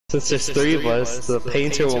Since there's three of us, the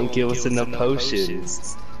painter won't give us enough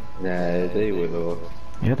potions. Nah, they will.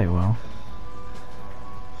 Yeah, they will.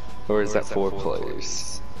 Or is that 4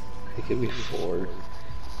 players? It could be 4.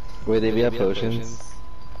 Wait, they have potions?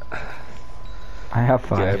 I have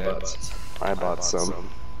 5. Yeah, I bought some.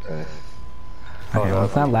 Okay, well,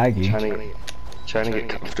 it's not laggy. Trying to get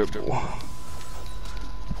comfortable.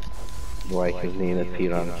 Why? Cause Nina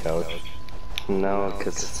peed on the couch. No,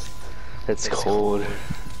 cause it's cold.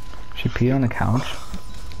 She peed on the couch?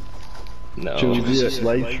 No. Should we do a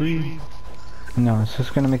live stream? No, it's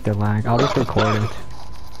just gonna make the lag. I'll just record it.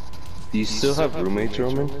 Do you still have roommates,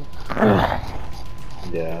 Roman?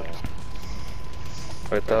 Yeah.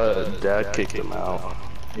 I thought Dad kicked him out.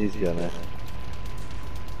 He's gonna.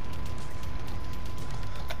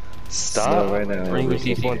 Stop No, right now, bringing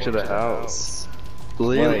people into the house.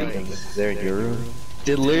 Literally. They're in your room?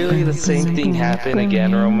 Did literally the same thing happen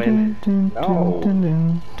again, Roman? No.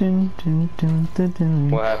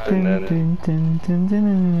 What happened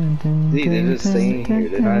then? See, they're just saying here,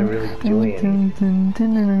 they're not really doing anything.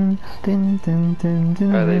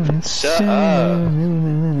 Are they? Shut up!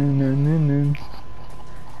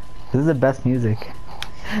 This is the best music.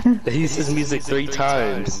 He says music 3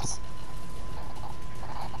 times.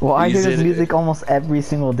 Well, I He's do this in music it. almost every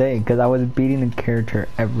single day because I was beating the character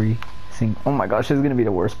every single. Oh my gosh, this is gonna be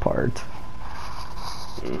the worst part.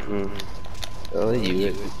 Oh,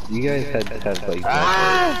 you guys had to have like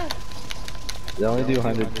they only do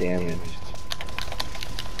 100 damage.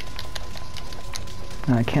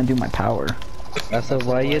 And I can't do my power. That's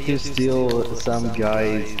why you have to steal some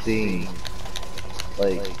guy's thing.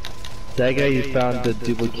 Like that guy, you found the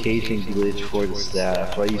duplication glitch for the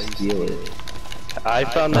staff. Why you steal it? I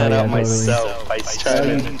found that Oh, yeah, out totally. myself.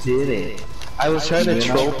 I was trying to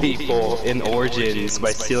troll people in Origins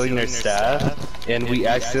by stealing their staff, and we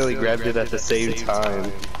accidentally grabbed it at the same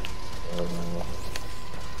time.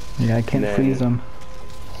 Yeah, I can't Nah. freeze them.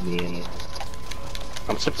 Man.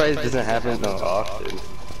 I'm surprised it doesn't happen that often.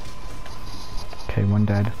 Okay, one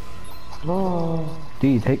dead.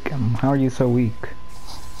 D, take him. How are you so weak?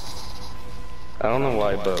 I don't know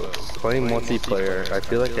why, but playing multiplayer, I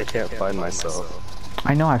feel like I can't find myself.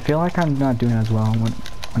 I know, I feel like I'm not doing as well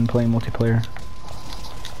when playing multiplayer.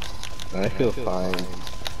 I feel fine.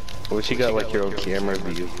 I wish you got like your own camera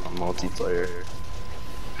view on multiplayer.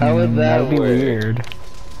 How would that would be work? weird.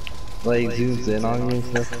 Like zooms in on you and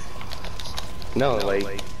stuff? No,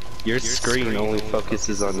 like, your screen only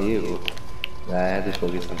focuses on you. Nah, I had to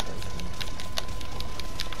focus on that.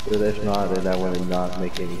 But if not, then that would not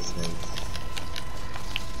make any sense.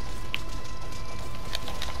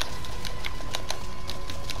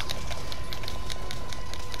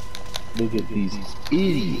 Look at these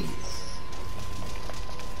idiots.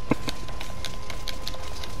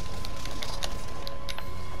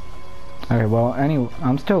 Okay, well, anyway,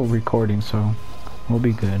 I'm still recording, so we'll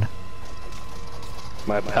be good.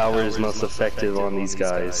 My power is most effective on these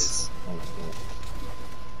guys.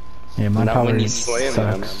 Yeah, my Not power when you slam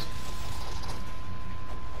them. sucks.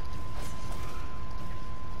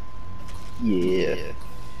 Yeah.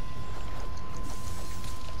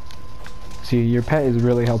 See, your pet is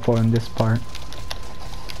really helpful in this part.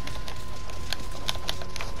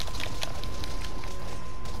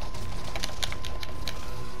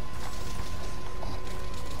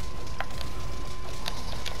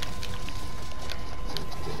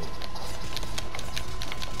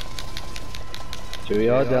 Should we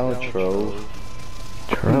all download Trove?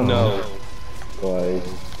 True. No, Why?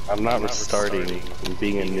 I'm not restarting. I'm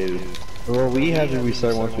being a noob. Well, we have to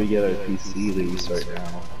restart once we get our PC to restart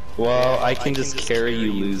now. Well, I can just carry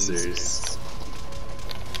you losers.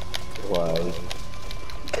 Why?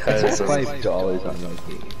 Because It's $5 on that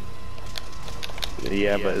game.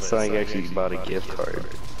 yeah, but it's not like I actually bought a gift card.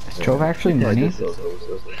 Is Trove actually money?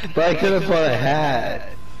 But I could have bought a hat.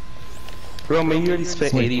 Bro, maybe you already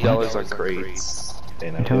spent Wait, $80 on crates.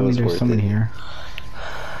 And You're telling me there's someone here.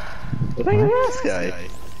 Look at this guy.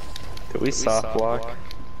 Did we soft block?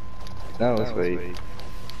 No, let's wait.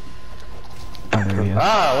 Oh, there he is.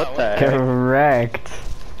 Ah, what the heck? Correct.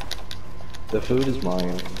 The food is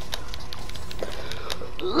mine.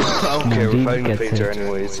 I don't No, care, we're Dean fighting the gets painter it.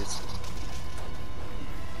 anyways.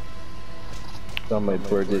 It's on my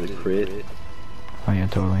birthday to crit. Oh yeah,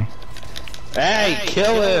 totally. Hey,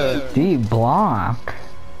 kill him! D, block.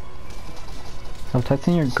 Stop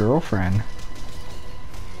touching your girlfriend.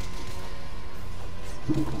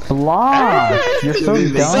 Block! You're so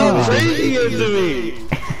Stop dumb. breathing into me!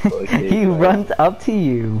 Okay, He bye. runs up to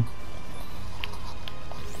you.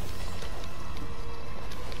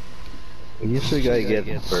 You should gotta get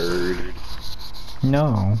bird.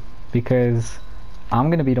 No, because I'm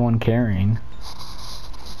gonna be the one carrying.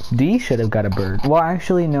 D should have got a bird. Well,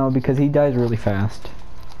 actually no, because he dies really fast.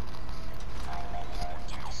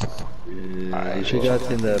 You should got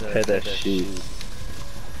in the pet that shoots.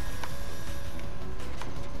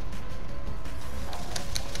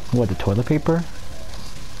 What, the toilet paper?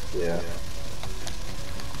 Yeah.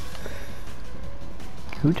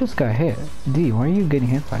 Who just got hit? D, why are you getting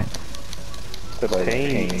hit by it? The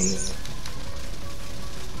pains.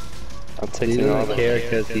 I'm He taking all doesn't the care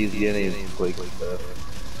because he's getting quick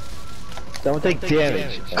stuff. Don't take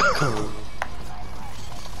damage.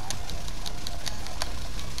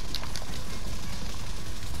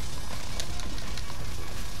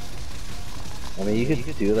 I mean, you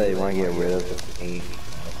could do that. You want to get rid of the pain.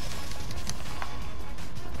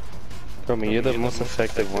 Tommy, you're the most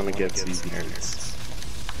effective one against these nerds.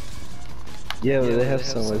 Yeah, but they have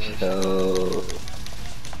so much health.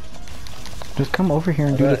 Just come over here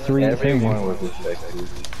and do the 3 Everyone thing. was effective.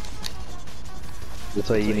 That's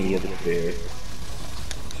why you need to get the bear.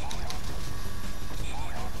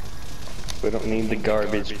 We don't need the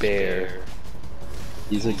garbage bear.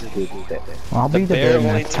 He's a good bear. Well, I'll be the bear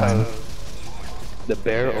next time. The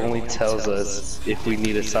bear only tells us if we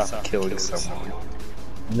need to stop killing someone.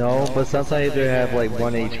 No, but sometimes they have like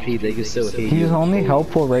 1 HP, they can still hit you. He's only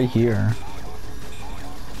helpful right here.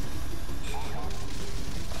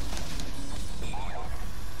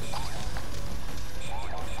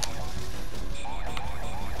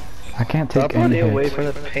 I can't take Stop any running away hits. from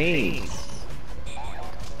the pain.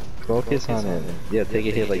 Focus on it. Yeah, take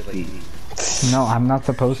a hit like these. No, I'm not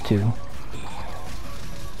supposed to.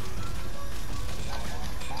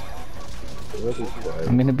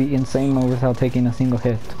 I'm gonna be insane mode without taking a single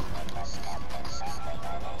hit.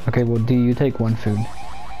 Okay, well, D, you take 1 food.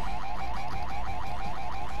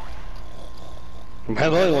 Am I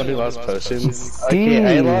the only one who lost potions? Okay,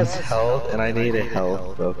 I D. lost health and I needed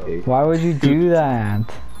health. Okay. Why would you do that?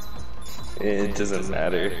 It doesn't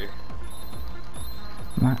matter.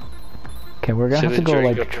 Okay, we're gonna have to go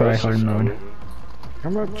like try hard mode.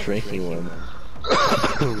 I'm not drinking one.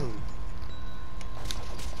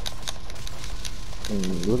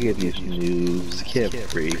 Look at these noobs. Can't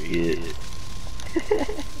break it.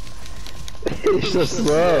 It's so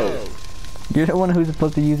slow. You're the one who's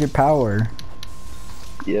supposed to use your power.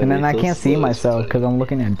 Yeah, And then but I it's so can't see slow, myself because I'm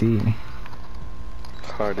looking at D.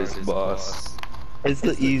 Hardest boss. It's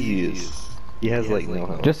the easiest. He has like no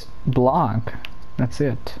health. Just block. That's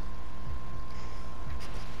it.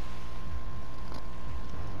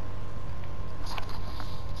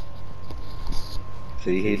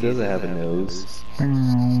 See, he doesn't have a nose.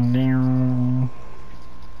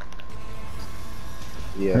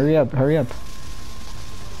 Yeah. Hurry up, hurry up.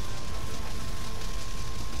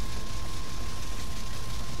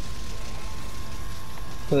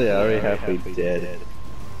 Oh yeah, already halfway dead.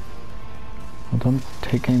 Well, don't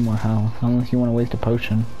take any more health unless you want to waste a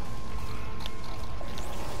potion.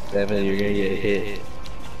 Evan, you're gonna get hit.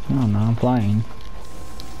 No, no, I'm flying.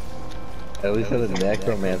 At least at the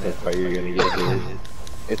necromancer part, you're gonna get hit.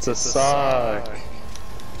 It's a sock.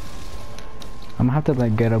 I'm gonna have to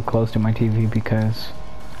like get up close to my TV because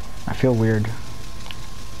I feel weird.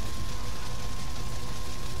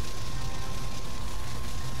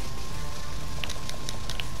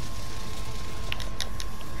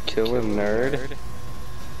 Kill him, nerd.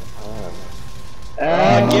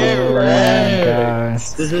 Get wrecked! Gosh.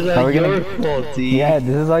 This is How not we gonna- your fault, D. Yeah,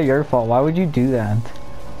 this is all your fault. Why would you do that?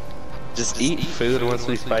 Just eat food once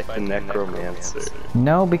we fight the necromancer.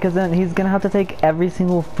 No, because then he's gonna have to take every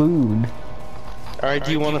single food. Alright,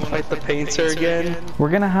 do you want to fight the painter again? We're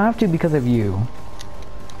gonna have to because of you.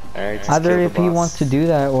 Alright, Either if he wants to do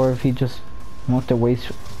that or if he just wants to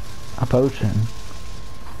waste a potion.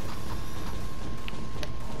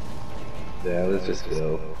 Yeah, let's just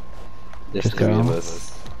go. Just three go. of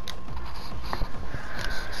us.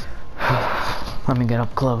 Let me get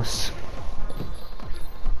up close.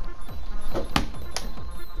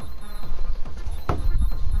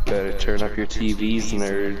 Better turn up your TVs,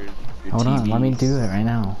 nerd. Your Hold on, let me TVs. do it right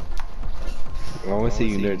now. I want to see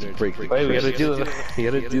you nerds break the Wait, we gotta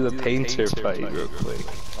crystal. do the painter fight real quick.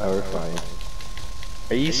 Oh, we're fine.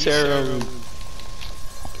 Are you sure?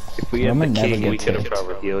 If we had the Roman never king, we gets could have hit.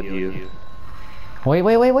 probably healed you. Wait,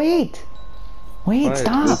 wait, wait, wait! Wait, What?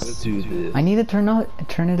 stop! Let's do this. I need to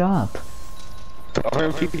turn it up.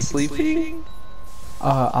 Aren't people sleeping?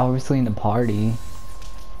 Obviously in the party.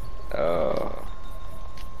 Oh.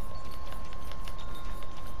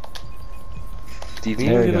 Do you think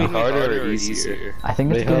There it's we gonna go. be harder or easier? I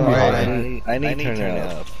think it's Wait, gonna hold be on. harder. I need to turn it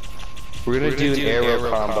up. We're gonna do an arrow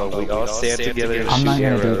combo. We all stand together and I'm shoot not gonna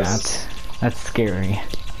arrows. do that. That's scary.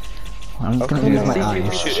 I'm just gonna use my You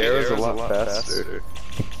eyes. shoot arrows a lot faster.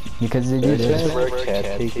 Because they do this. Cat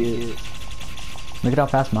ticket. Look at how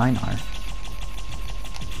fast mine are.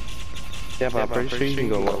 Yeah, but I'm pretty sure you can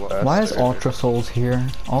go a lot faster. Why is Ultra Souls here?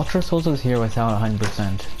 Ultra Souls is here without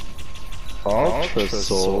 100%. Ultra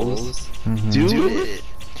Souls? Mm-hmm. Do it!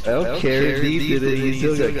 I don't care if he did it, he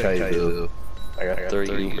still got Kaido. I got 3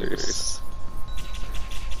 Ubers.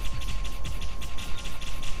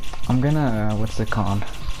 I'm gonna, what's it called?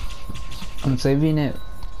 I'm saving it,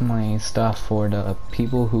 my stuff for the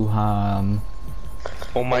people who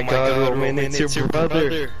Oh my god, Roman, it's your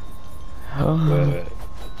brother!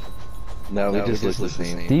 No, we just look the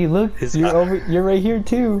same. Do you look? You're right here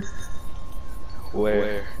too.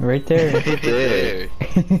 Where? Right there. Right there.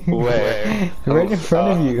 Where? Right in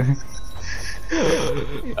front of you.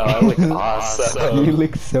 Oh, I look awesome. You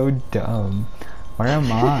look so dumb. Where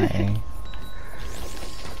am I?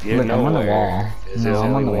 You're Look, I'm on the nowhere. wall. There's No,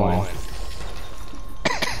 I'm on only the wall. one.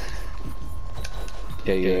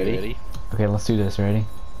 Okay, you ready? Okay, let's do this. Ready?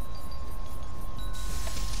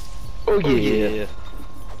 Oh yeah.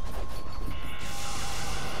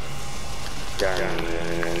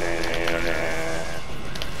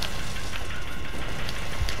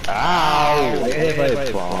 Ow! I have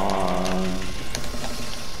a bomb.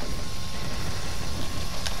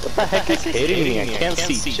 What the heck is hitting me? I can't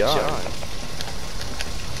see John.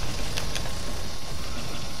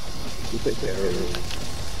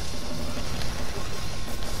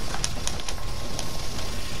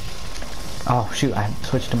 Oh shoot! I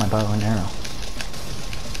switched to my bow and arrow.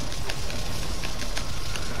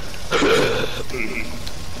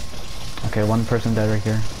 Okay, one person dead right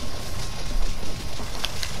here.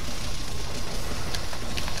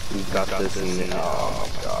 We got this in. Oh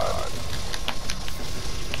my god.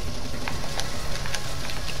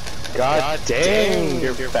 God dang,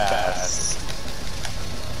 you're fast.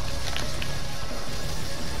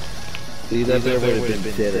 See, that bear would have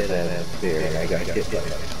been dead if that bear, and I got hit by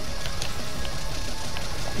it.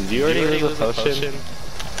 Did you already use the potion?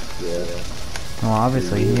 Yeah. Well,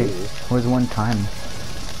 obviously, it was one time.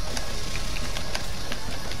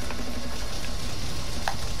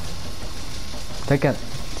 Take it,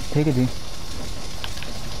 D.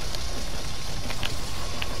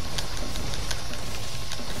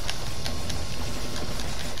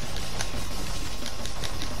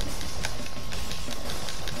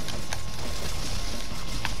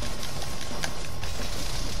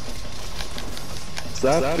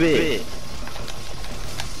 Stop it!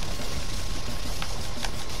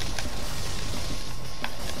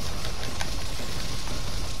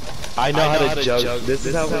 I know how to juggle. This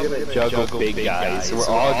is how we're gonna juggle big guys. We're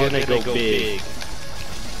all gonna go big.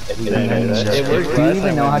 And then It worked Do you last even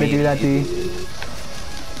time know how to when do that, D?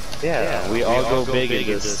 yeah, we all go big and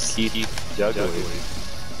just keep juggling.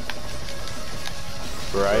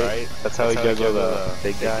 Right? That's how we juggle the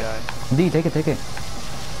big guy. D, take it.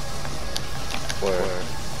 Where?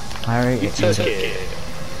 I already You took it.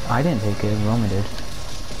 I didn't take it. Roman did.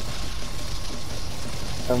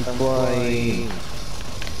 I'm flying.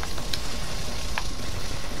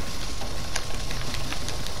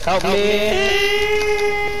 Help me!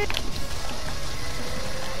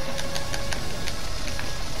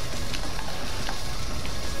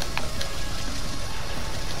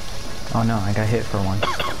 Oh no, I got hit for one.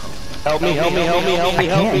 Help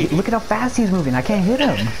me! Look at how fast he's moving. I can't hit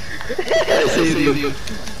him.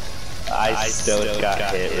 I still got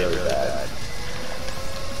hit really bad.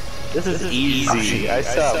 This is easy. I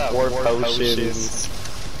still have 4 potions.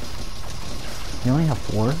 You only have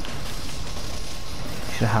 4? You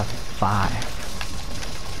should have 5.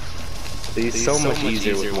 It's so much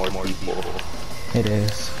easier with more people. It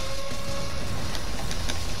is.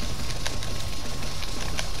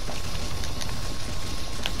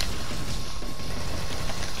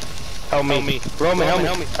 Help me. Roman,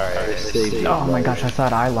 help me. Alright. Oh my gosh, I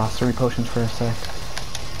thought I lost 3 potions for a sec.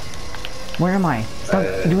 Where am I? Stop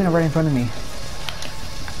doing it right in front of me.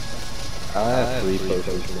 I have 3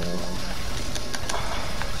 potions now.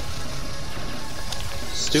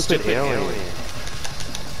 Stupid alien.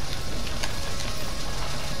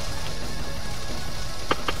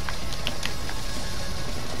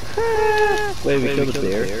 Wait, we killed a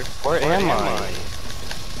bear? Where am I?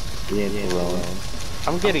 Yeah, wrong.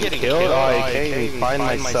 I'm getting killed? Oh, I can't even find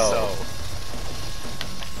myself.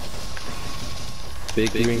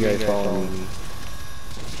 Big green guy following me.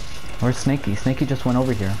 Where's Snaky? Snaky just went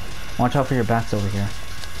over here. Watch out for your backs over here.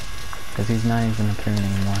 Because he's not even appearing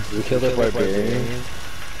anymore. We killed a barbarian.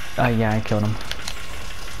 Yeah, I killed him.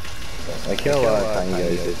 I killed a lot of tiny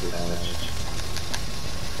guys this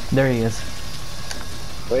match. There he is.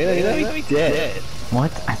 Wait, no, he's dead.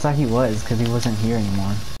 What? I thought he was, because he wasn't here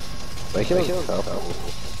anymore. I killed a couple.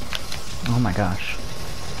 Oh my gosh.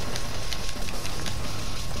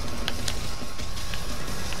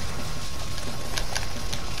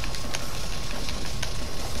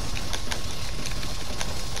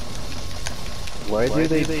 Why do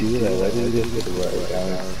they do that? Why do they just right down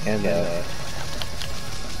and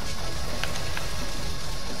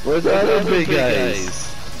where's the other big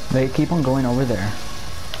guys? They keep on going over there.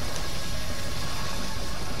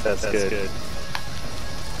 That's good.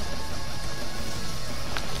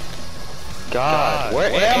 God,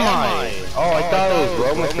 where am I? Oh, I thought it was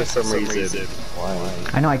Roman for some reason. Why?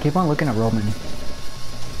 I know, I keep on looking at Roman.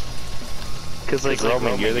 Because like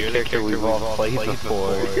Roman, you're the character we've all played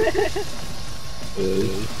before.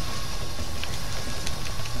 Really?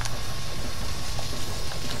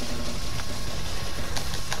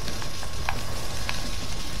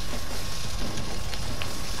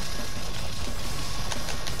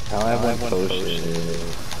 Now I have one potion.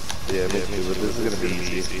 Yeah, me too, but this is gonna be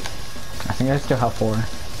easy. I think I still have 4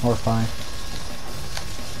 or 5.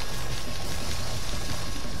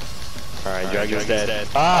 Alright, Dragon's dead.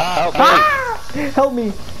 Ah, help me! Ah! Help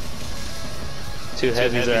me! Two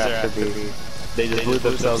heavies are after me. They just blew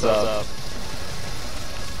themselves up.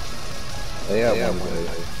 They have one way.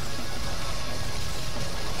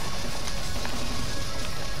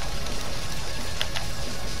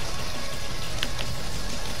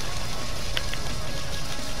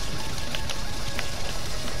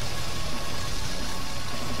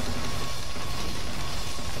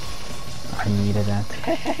 I needed that.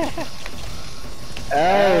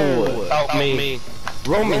 Oh! Help me!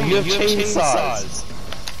 Roman, you have chainsaws!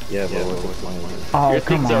 Yeah, but what's my one? Oh, Your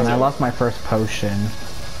come things on, are- I lost my first potion.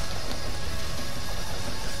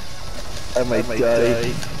 I might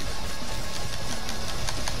die.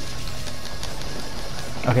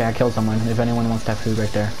 Okay, I killed someone. If anyone wants to have food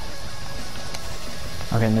right there.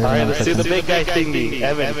 Okay, and there's Alright, another let's do the person. big guy thingy.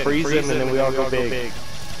 Evan, freeze him and then we all go big.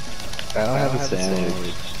 I don't have a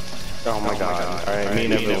sandwich. Oh my god. Alright, me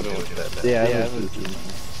and Evan will do that. Yeah, I have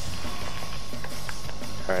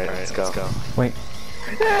a Alright, let's go. Wait.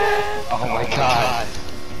 Oh my god.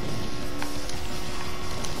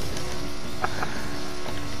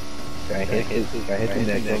 I hit the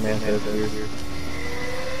necromancer here.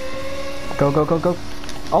 Go, go, go, go.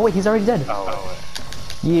 Oh wait, he's already dead. Oh.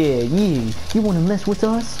 Yeah, yeah. You wanna mess with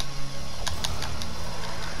us?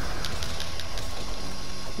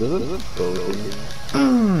 There's a boat here.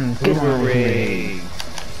 Get out of here.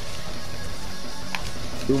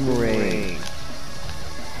 Boomerang.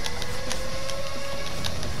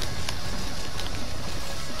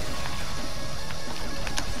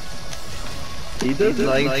 He does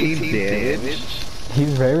 19 damage.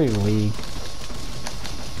 He's very weak.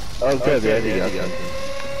 Oh good, yeah, he got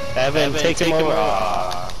something. Evan, take him over.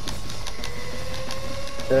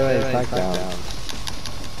 Back down.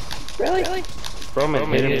 Really?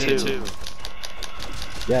 Roman, hit him too.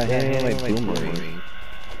 Yeah, hit him like boomerang.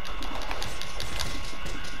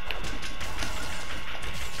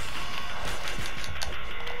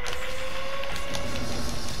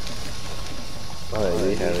 Oh,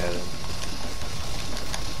 we had him.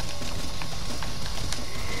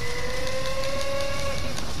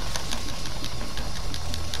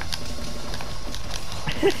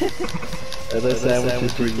 Other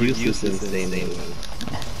sandwiches were useless in insane.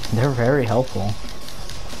 They're very helpful.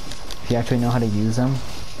 If you actually know how to use them.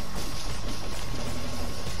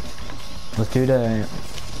 Let's do the...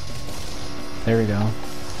 There we go.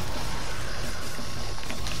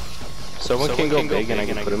 Someone can go big and I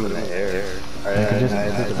can put him in the air.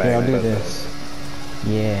 Here, I'll do this.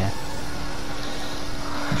 Yeah.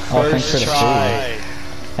 Oh, thanks for the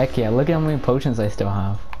food. Heck yeah, look at how many potions I still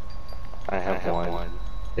have. I have one.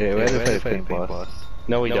 Yeah, we had to play Paint Boss.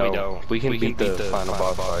 No, we don't. We can beat the final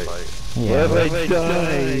boss fight. Yeah. What if I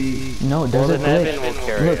die? No, there's a Well, then Evan glitch. will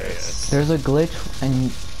carry Look, us. there's a glitch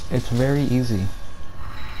and it's very easy.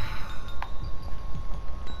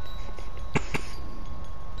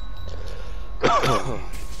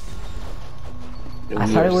 I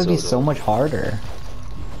thought it would be so much harder.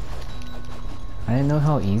 I didn't know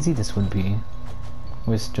how easy this would be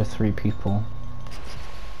with just 3 people.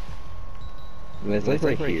 It's like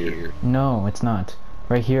right here. No, it's not.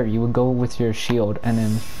 Right here, you would go with your shield and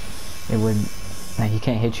then it would... Nah, he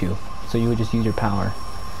can't hit you. So you would just use your power.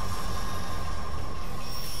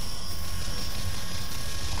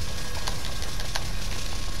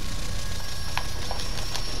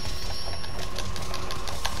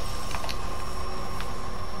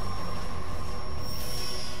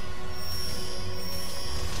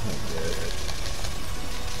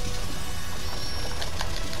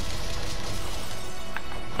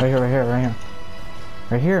 Right here, right here, right here.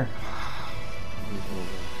 Right here.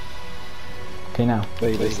 Okay, now.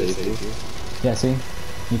 Wait, they saved you. Yeah, see?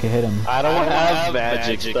 You can hit him. I don't have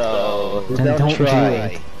magic though. Then don't do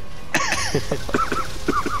it.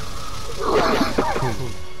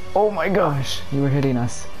 Oh my gosh, you were hitting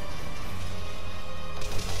us.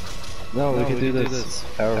 No, we can do this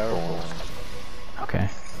powerful. Okay.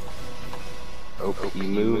 OP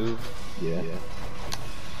move. Yeah.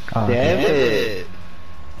 Oh, Damn okay. it!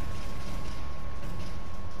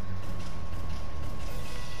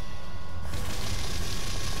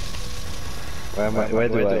 Why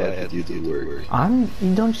do I have to do the work?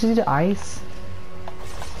 You don't see the ice?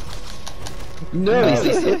 No, he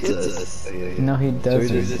hits us. No, he doesn't.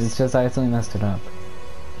 just- It's just I accidentally messed it up.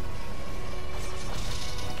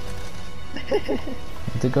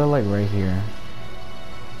 To go like right here.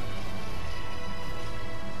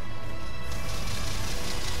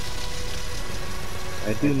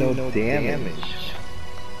 I do no damage.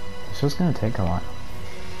 It's just gonna take a while.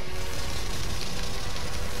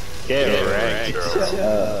 Get wrecked,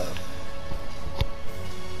 bro.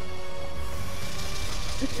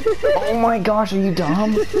 Oh my gosh, are you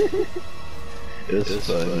dumb? It's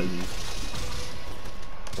funny.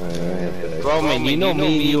 Roman, you know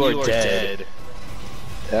me, you are dead.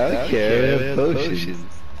 I don't care, I have potions.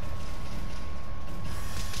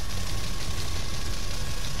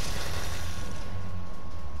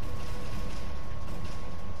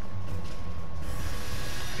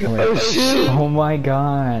 Wait. Oh shit! Oh my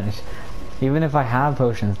gosh. Even if I have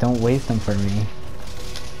potions, don't waste them for me.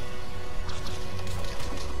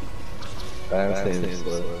 I'm staying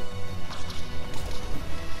slow.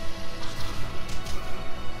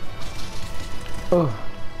 Oh.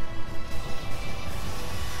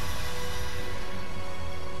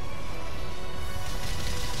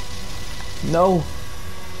 No!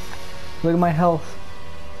 Look at my health.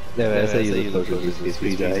 Yeah, that's how you use the potions in case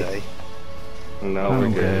we die. No, I'm we're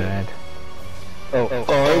good. Oh,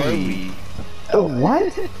 are we? Oh,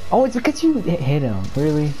 what? Oh, it's because you hit him.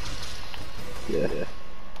 Really? Yeah.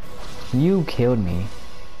 You killed me.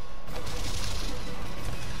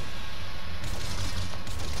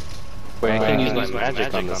 Wait, I can use my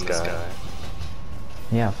magic on this guy.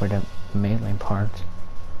 Yeah, for the melee part.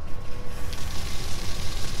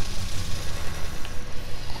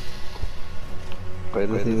 Why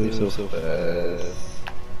does he move so fast?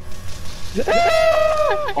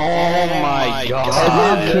 Oh my god!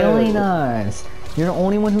 Stop killing us! You're the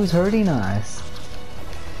only one who's hurting us.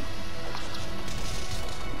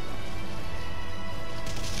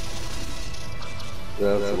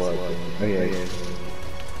 That's a lot. Okay.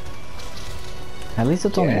 At least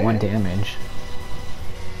it's only 1 damage.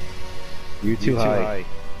 You're too high.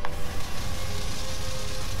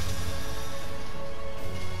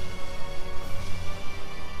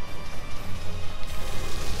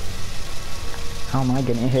 How am I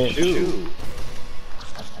getting hit? Shoot.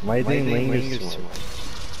 My thing lingers.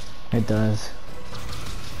 It does.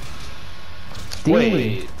 D.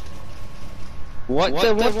 Wait. What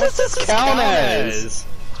does this count as?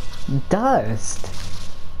 Dust.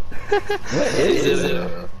 What is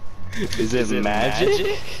it? Is it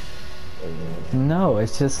magic? No,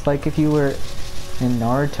 it's just like if you were in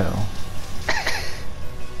Naruto.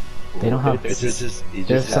 They don't have.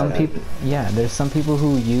 There's some people. Yeah, there's some people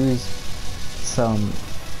who use some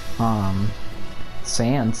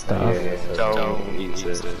sand stuff. Don't use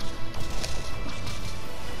it.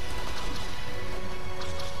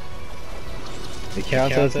 It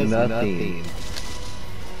counts as nothing.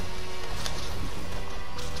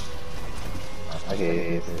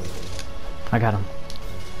 Okay. I got him.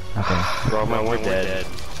 Okay. Roman, we're dead.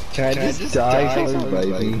 Can I just die for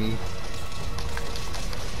reviving?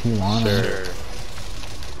 If you want to. Sure.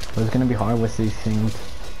 But it's gonna be hard with these things.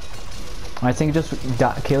 I think just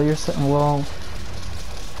kill yourself. Well,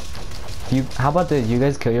 how about this? You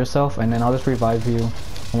guys kill yourself, and then I'll just revive you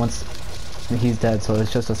once he's dead. So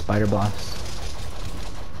it's just a spider boss.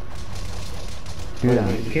 Do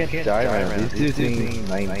that. You can't die right now. These two things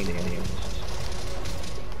 9 damage.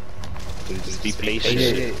 Just be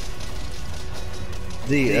patient.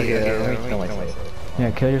 Z, okay, let me kill myself.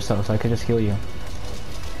 Yeah, kill yourself so I could just heal you.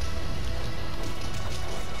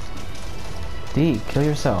 D, kill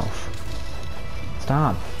yourself.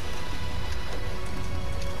 Stop.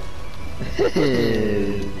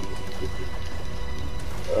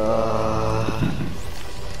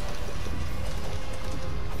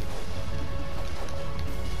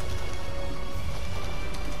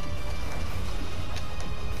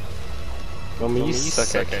 Roman, you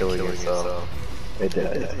suck at killing yourself. I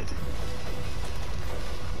died.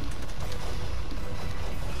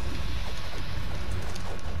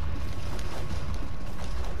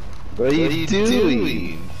 What are you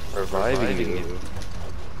doing? Reviving you.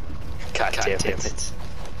 God damn it.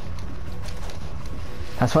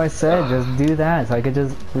 That's why I said just do that, so I could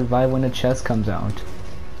just revive when the chest comes out.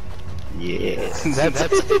 Yes. That's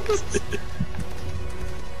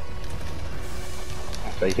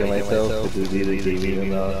Faking myself to do the gaming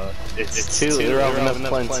enough. It's too, there are enough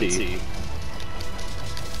plenty.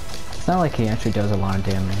 It's not like he actually does a lot of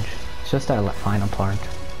damage. It's just that final part.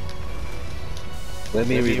 Let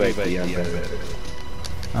me revive the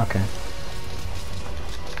better. Okay.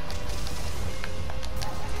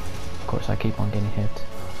 Of course, I keep on getting hit.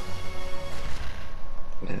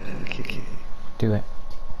 Do it.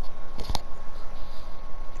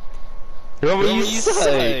 You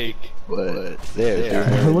suck! What?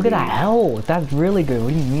 There. Look at that health! That's really good.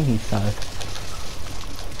 What do you mean he sucks?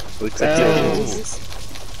 Looks like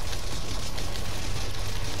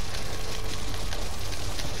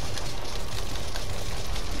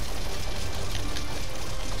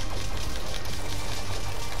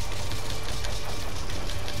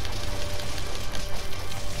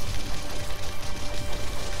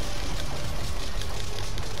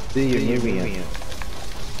See, you're moving it.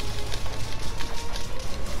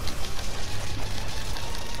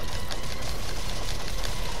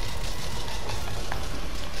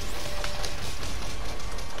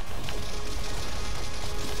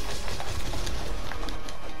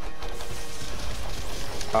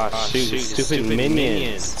 Ah shoot, stupid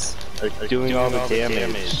minions are doing all the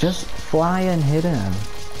damage. Just fly and hit him.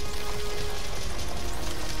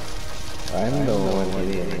 I'm the one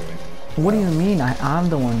hitting him. What do you mean? I'm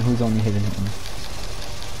the one who's only hitting him.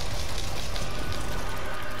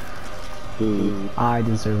 Food. I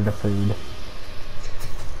deserve the food.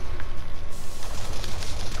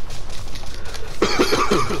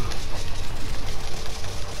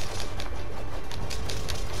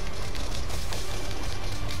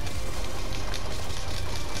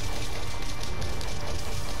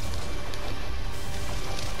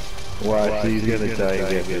 Watch, he's gonna die and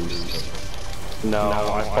get boost. No,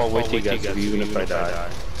 I fall with you guys even if I die.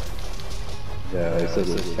 Yeah, I said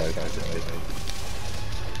this character died.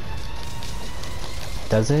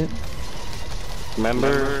 Does it?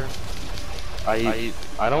 Remember, I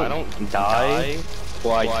don't die.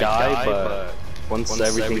 Well, I die, but once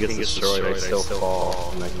everything gets destroyed, I still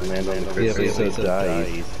fall and I can land on the Yeah, first but he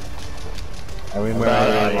died. I remember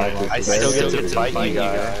I still get to fight you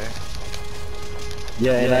guys.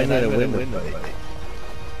 Yeah, and I need to win the fight.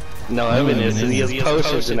 No, Evan is. He has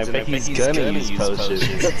potions, and I bet he's gonna use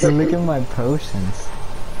potions. Look at my potions.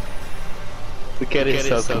 Look at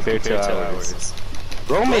himself compared to ours.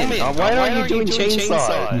 Roman, why aren't you doing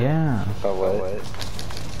chainsaw? Yeah. Oh,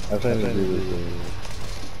 what? I'm trying to do this.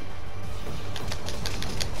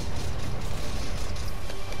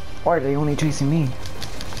 Why are they only chasing me?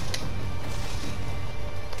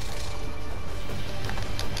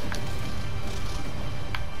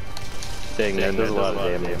 Dang, that does a lot of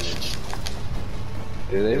damage.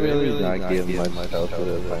 Dude, they really not give much health to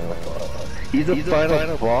the final boss. He's a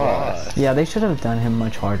final boss. Yeah, they should have done him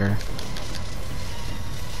much harder.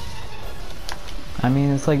 I mean,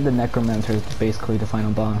 it's like the Necromancer is basically the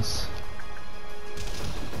final boss.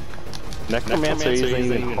 Necromancer isn't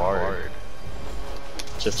even hard.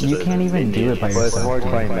 Just You can't even do it by But it's yourself. more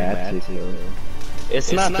climatic though.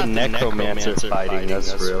 It's not the Necromancer fighting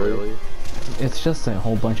us, really. It's just a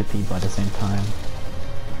whole bunch of people at the same time.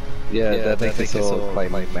 Yeah, that makes it so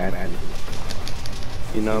climatic.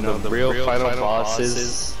 You know, the real final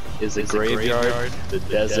bosses is the graveyard, the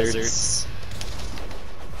deserts.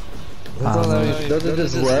 Those are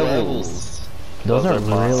just levels. Those are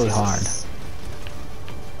bosses. really hard.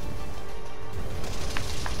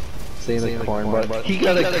 Say the corn, but he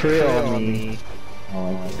got a crit on me.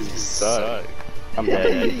 Oh my You suck. I'm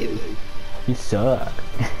dead. You suck.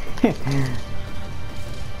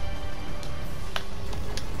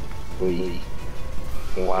 Wait.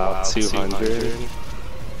 Wow, 200.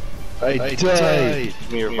 I died!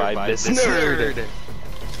 Let me revive this nerd!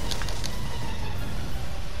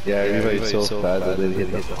 Yeah, everybody's so fast that they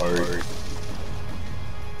hit the hard.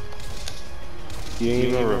 You didn't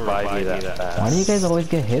even revive me that fast. Why do you guys always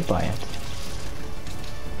get hit by it?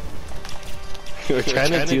 We're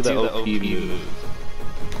trying to do the OP move.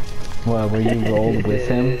 What, where you rolled with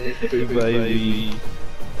him? Revive me.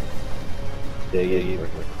 Yeah, yeah.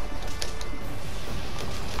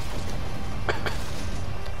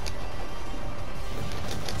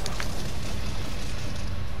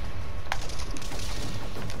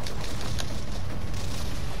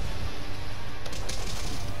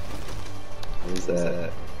 What's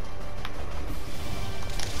that?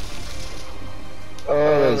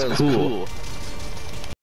 Oh, that was cool.